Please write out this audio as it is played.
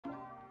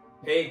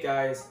Hey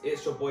guys,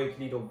 it's your boy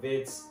Kalido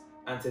Vids,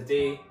 and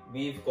today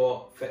we've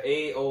got the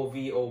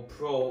AOVO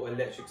Pro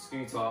electric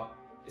scooter.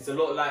 It's a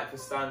lot like the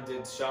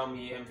standard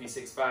Xiaomi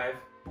M365,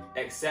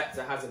 except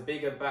it has a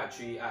bigger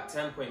battery at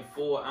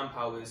 10.4 amp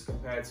hours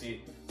compared to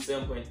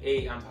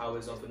 7.8 amp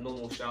hours of the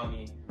normal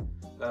Xiaomi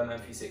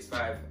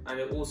M365, and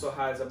it also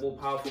has a more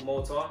powerful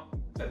motor,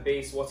 a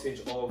base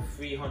wattage of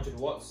 300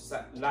 watts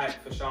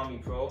like the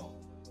Xiaomi Pro,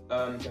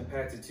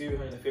 compared to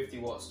 250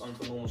 watts on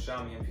the normal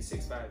Xiaomi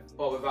M365.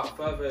 But without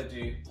further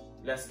ado,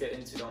 let's get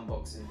into the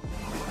unboxing.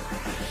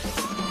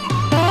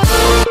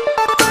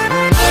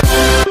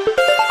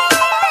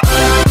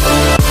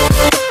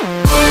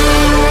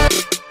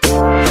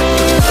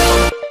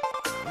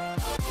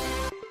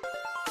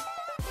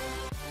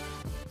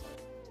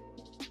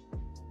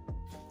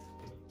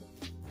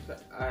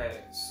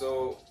 Alright,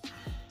 so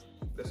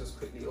let's just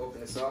quickly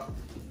open this up.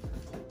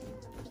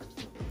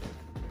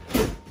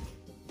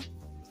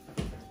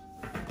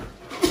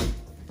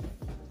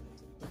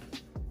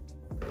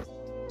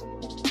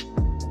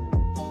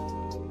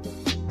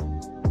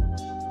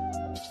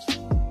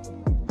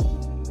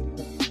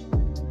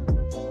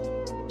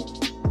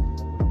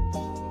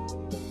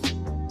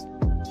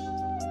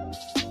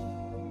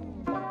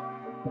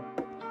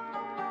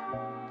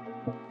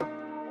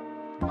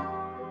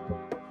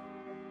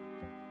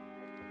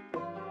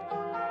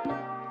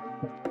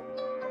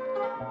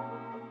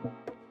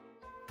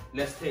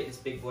 Let's take this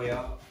big boy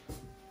out.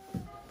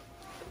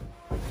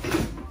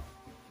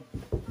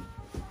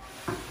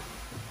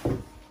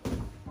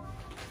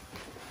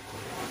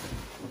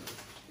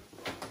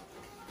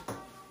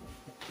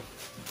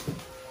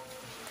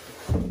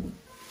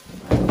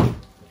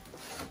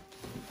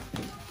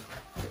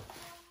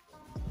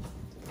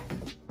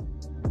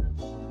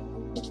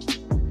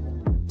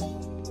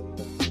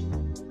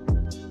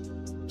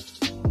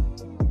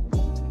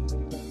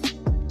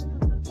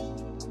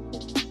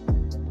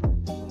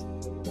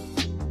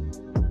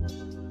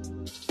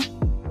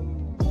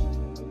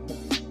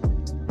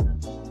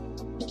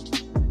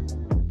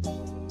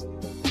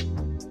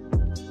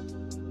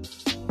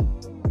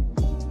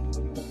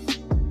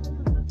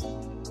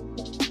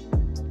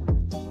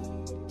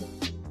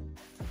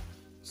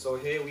 So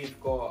here we've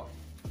got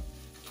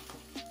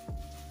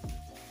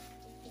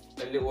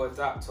a little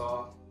adapter,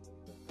 a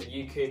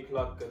UK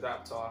plug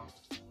adapter,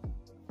 and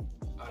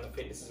I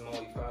think this is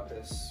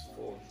multi-purpose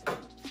for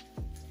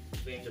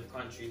a range of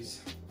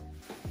countries.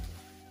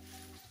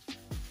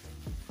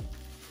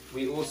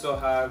 We also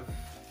have,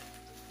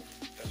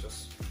 let's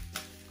just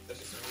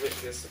rip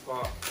this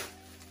apart.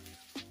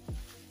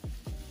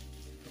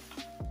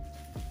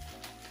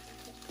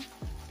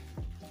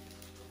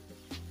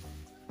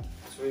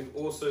 So we've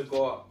also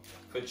got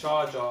the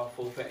charger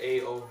for the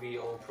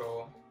AOVO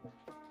Pro.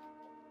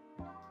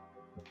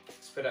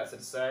 Let's put that to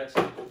the side.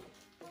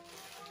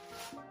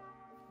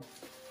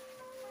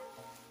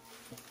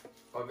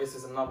 Oh, this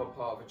is another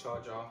part of the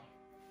charger.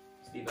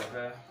 Let's leave that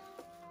there.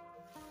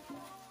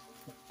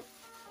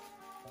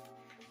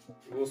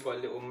 We've also got a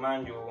little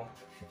manual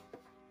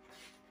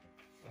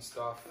and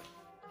stuff.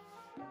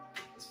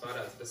 Let's put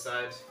that to the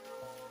side.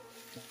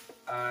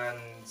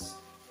 And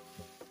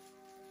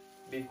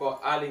we've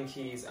got Allen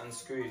keys and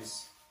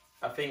screws.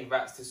 I think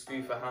that's to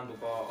screw the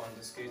handlebar on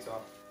the scooter.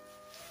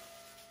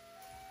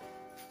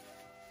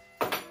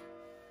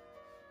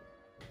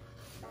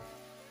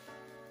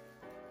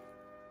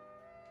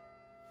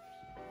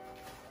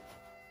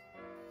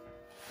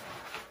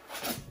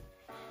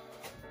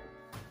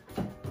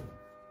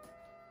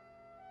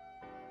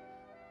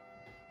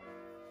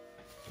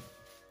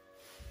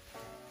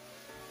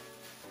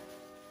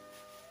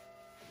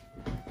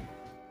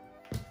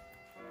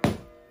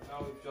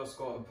 Now we've just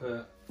got to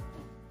put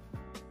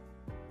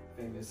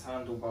this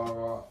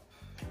handlebar up,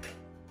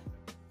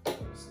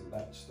 just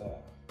latch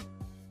that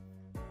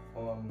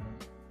on.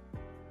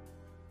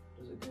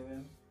 Does it go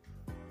in?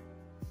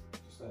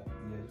 Just like,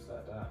 yeah, just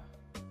like that.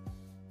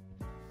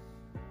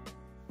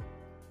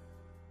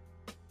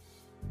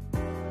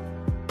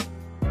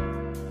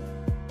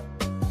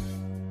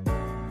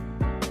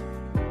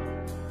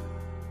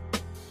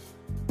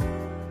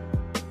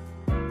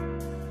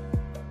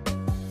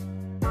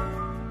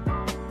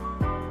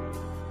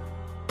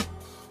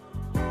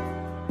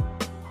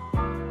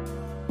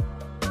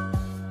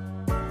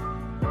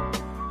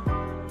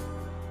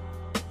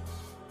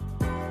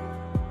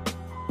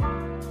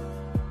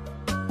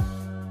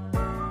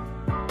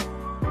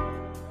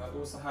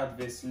 Had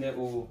this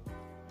little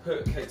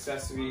hook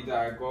accessory that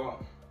I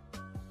got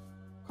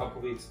a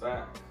couple weeks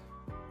back.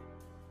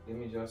 Let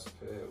me just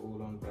put it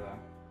all on there.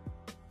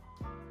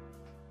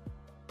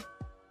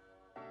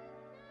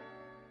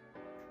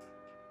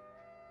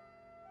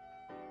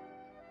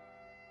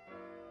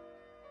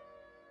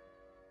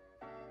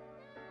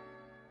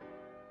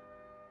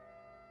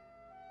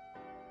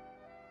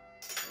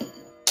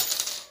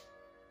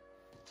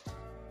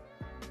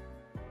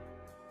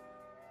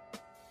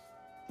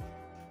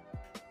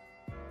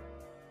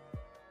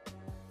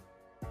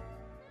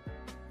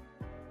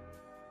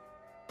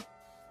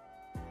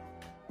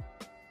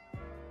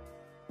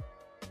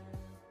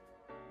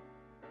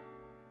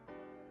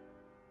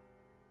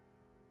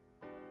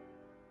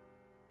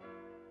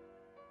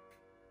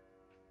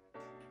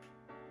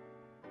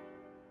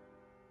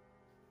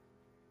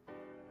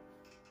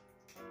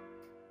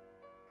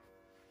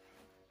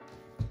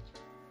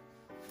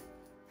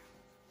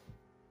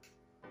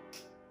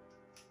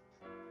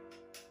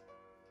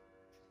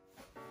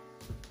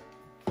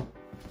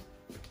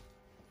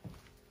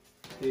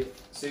 Okay,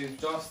 so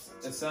we've just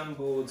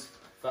assembled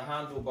the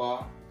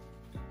handlebar,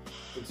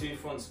 the 2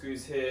 front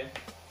screws here,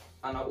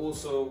 and I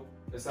also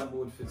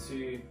assembled the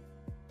 2,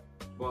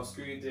 well,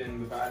 screwed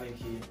in with the Allen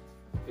key,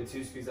 the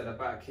 2 screws at the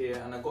back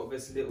here, and I got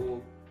this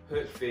little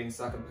hook thing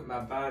so I can put my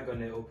bag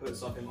on it or put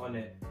something on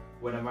it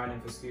when I'm riding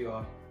the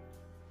scooter.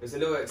 There's a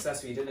little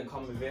accessory, it didn't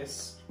come with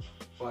this,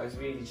 but it's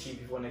really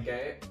cheap if you want to get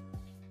it.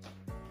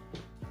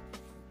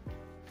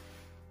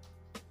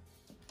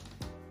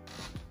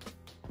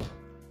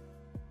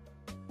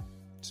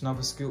 So now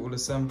the scooter all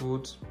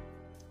assembled,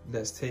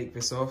 let's take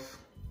this off.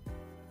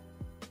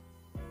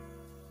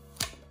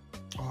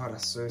 Oh,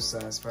 that's so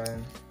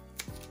satisfying.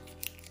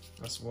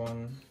 That's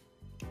one.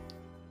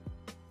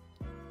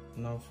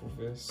 Now for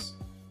this.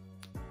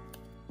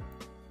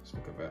 Let's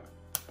look at that.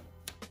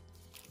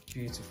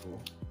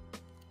 Beautiful.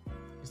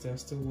 Is there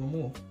still one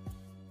more?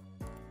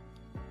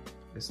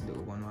 This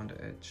little one around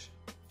the edge.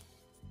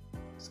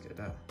 Let's get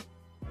that.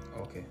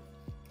 Okay.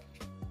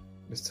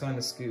 Let's turn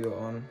the scooter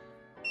on.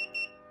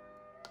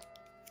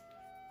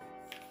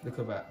 Look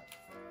at that.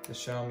 The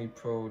Xiaomi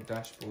Pro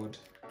dashboard.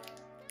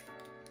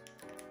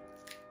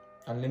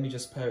 And let me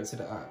just pair it to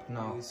the app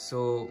now.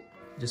 So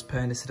just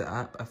pairing this to the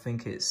app, I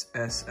think it's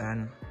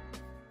SN.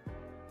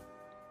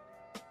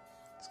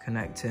 It's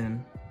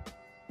connecting.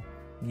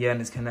 Yeah,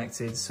 and it's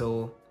connected.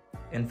 So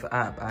in the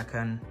app, I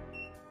can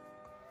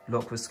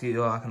lock the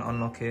scooter, I can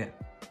unlock it.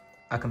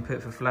 I can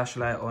put the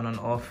flashlight on and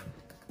off.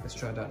 Let's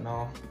try that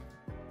now.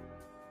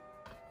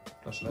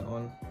 Flashlight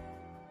on.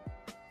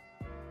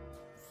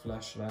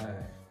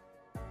 Flashlight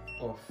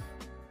off.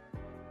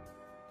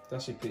 It's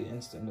actually pretty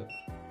instant, look.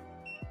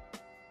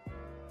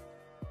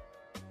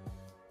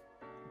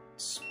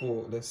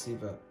 Sport, let's see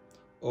that.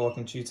 Or I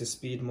can choose the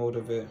speed mode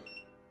of it.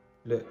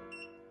 Look,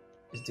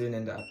 it's doing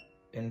in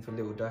the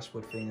little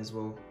dashboard thing as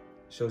well.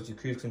 Shows you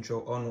cruise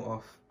control on or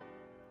off.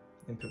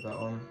 Input that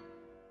on.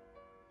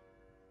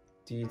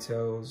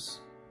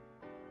 Details.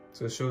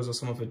 So it shows us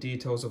some of the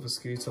details of the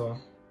scooter.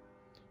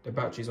 The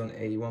battery's on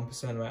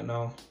 81% right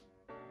now.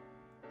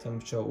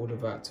 Temperature, all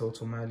of that,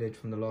 total mileage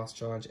from the last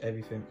charge,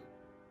 everything.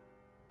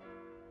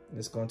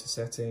 Let's go into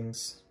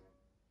settings.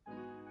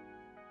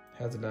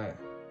 Headlight.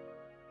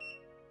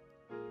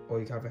 Or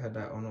you can have a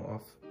headlight on or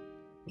off.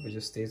 If it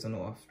just stays on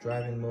or off.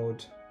 Driving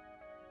mode.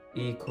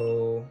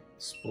 Eco.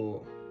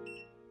 Sport.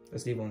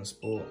 Let's leave on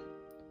sport.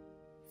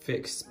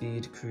 Fixed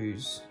speed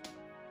cruise.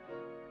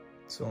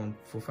 So on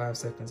for 5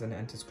 seconds and it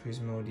enters cruise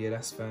mode. Yeah,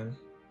 that's fine.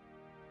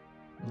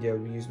 Yeah,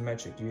 we use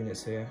metric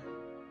units here.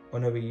 Oh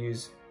no, we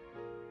use,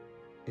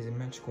 is it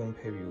metric or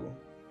imperial?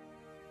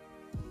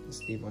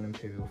 Let's leave on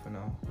imperial for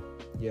now.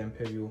 Yeah,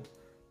 imperial,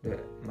 the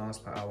miles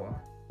per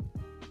hour.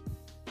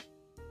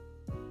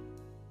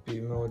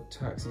 Boot mode,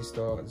 taxi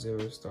start,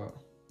 0 start.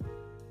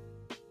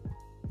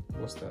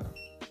 What's that?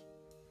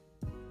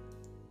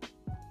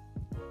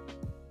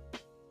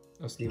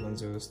 Let's leave on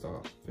 0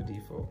 start for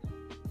default.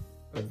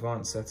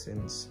 Advanced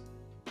settings,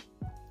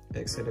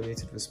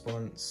 accelerated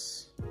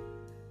response,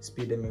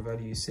 speed limit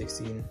value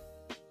 60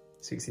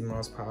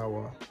 miles per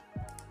hour.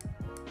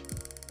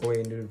 Oh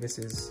wait, no, this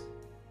is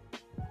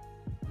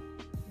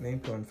main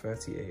point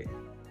 38.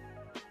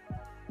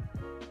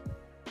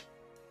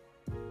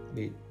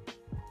 Wait,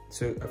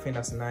 so I think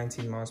that's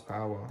 19 miles per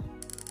hour.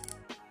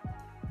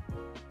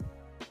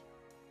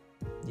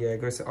 Yeah,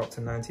 it goes up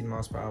to 19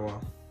 miles per hour.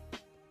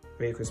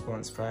 Brake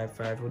response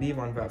 5.5. We'll leave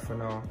on that for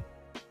now.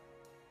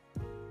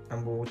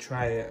 And we'll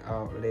try it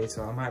out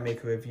later. I might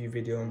make a review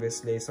video on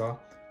this later.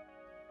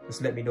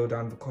 Just let me know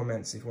down in the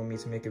comments if you want me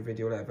to make a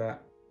video like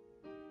that.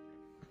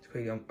 To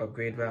quickly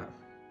upgrade that.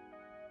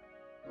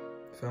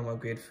 Firmware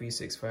upgrade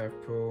 365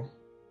 Pro.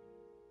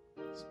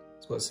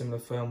 It's got similar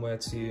firmware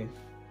to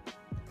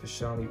the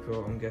Xiaomi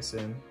Pro, I'm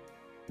guessing.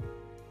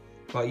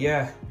 But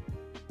yeah.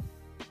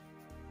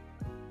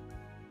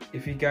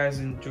 If you guys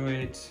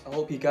enjoyed, I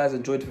hope you guys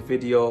enjoyed the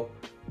video.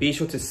 Be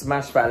sure to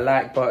smash that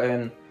like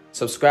button,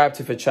 subscribe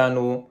to the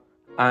channel,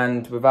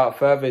 and without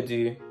further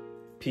ado,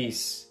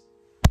 peace.